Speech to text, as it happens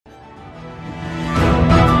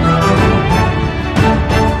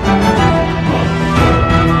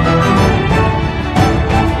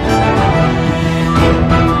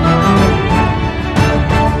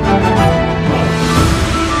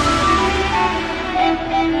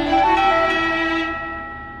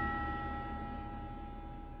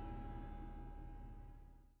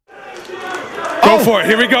for it.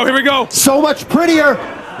 Here we go. Here we go. So much prettier.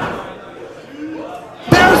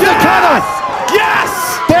 There's the cutter.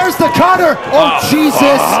 Yes! There's the cutter. Oh, Jesus.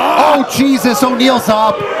 Oh, Jesus. O'Neal's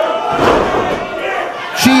up.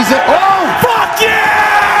 Jesus. Oh! Fuck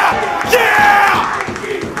yeah! Yeah!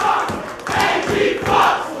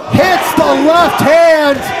 Hits the left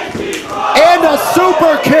hand and a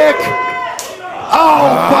super kick.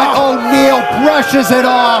 Oh, but O'Neal brushes it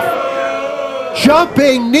off.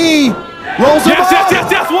 Jumping knee. Rolls him up.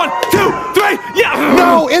 Yes. 1, 2, 3. Yeah.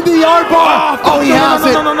 No, in the armbar. Oh, he has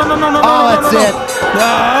it. No. Oh, that's it.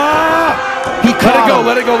 He caught him.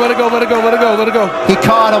 Let it go. He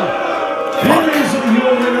caught him. Here's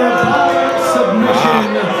your winner by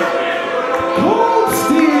submission. Cold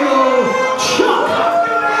Steel Chuck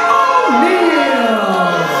O'Neal.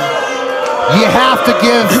 You have to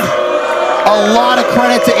give a lot of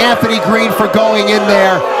credit to Anthony Green for going in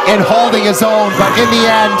there and holding his own, but in the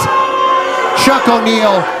end, Chuck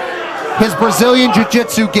O'Neal, his Brazilian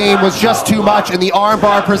Jiu-Jitsu game was just too much, and the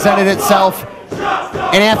armbar presented itself,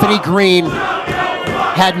 and Anthony Green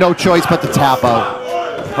had no choice but to tap out.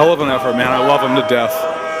 Hell of an effort, man. I love him to death.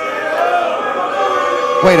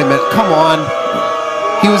 Wait a minute, come on.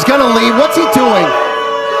 He was gonna leave. What's he doing?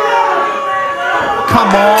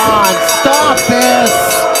 Come on, stop this.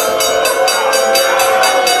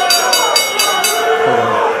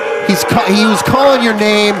 He was calling your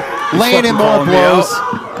name, laying in more blows.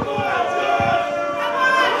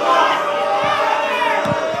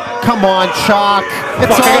 Come on, Chuck.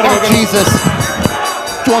 It's all about Jesus.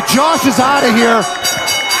 Well, Josh is out of here.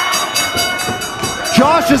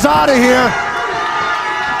 Josh is out of here.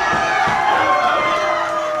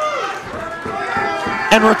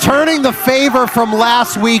 And returning the favor from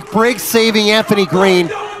last week, Briggs saving Anthony Green.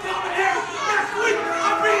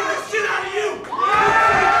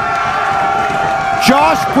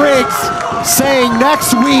 Josh Briggs saying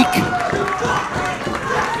next week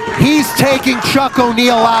he's taking Chuck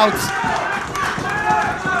O'Neal out.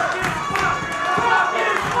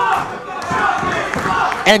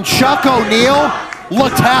 And Chuck O'Neal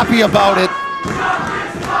looked happy about it.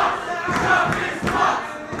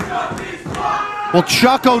 Well,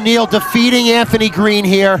 Chuck O'Neal defeating Anthony Green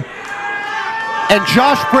here. And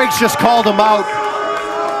Josh Briggs just called him out.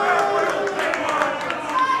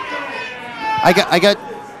 I got,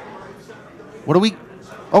 what do we,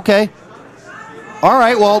 okay. All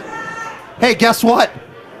right, well, hey, guess what?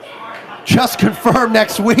 Just confirmed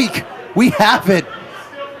next week, we have it.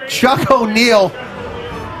 Chuck O'Neal,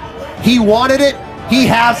 he wanted it, he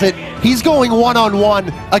has it. He's going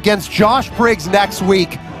one-on-one against Josh Briggs next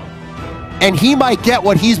week. And he might get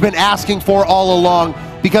what he's been asking for all along,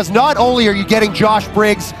 because not only are you getting Josh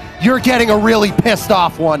Briggs, you're getting a really pissed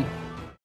off one.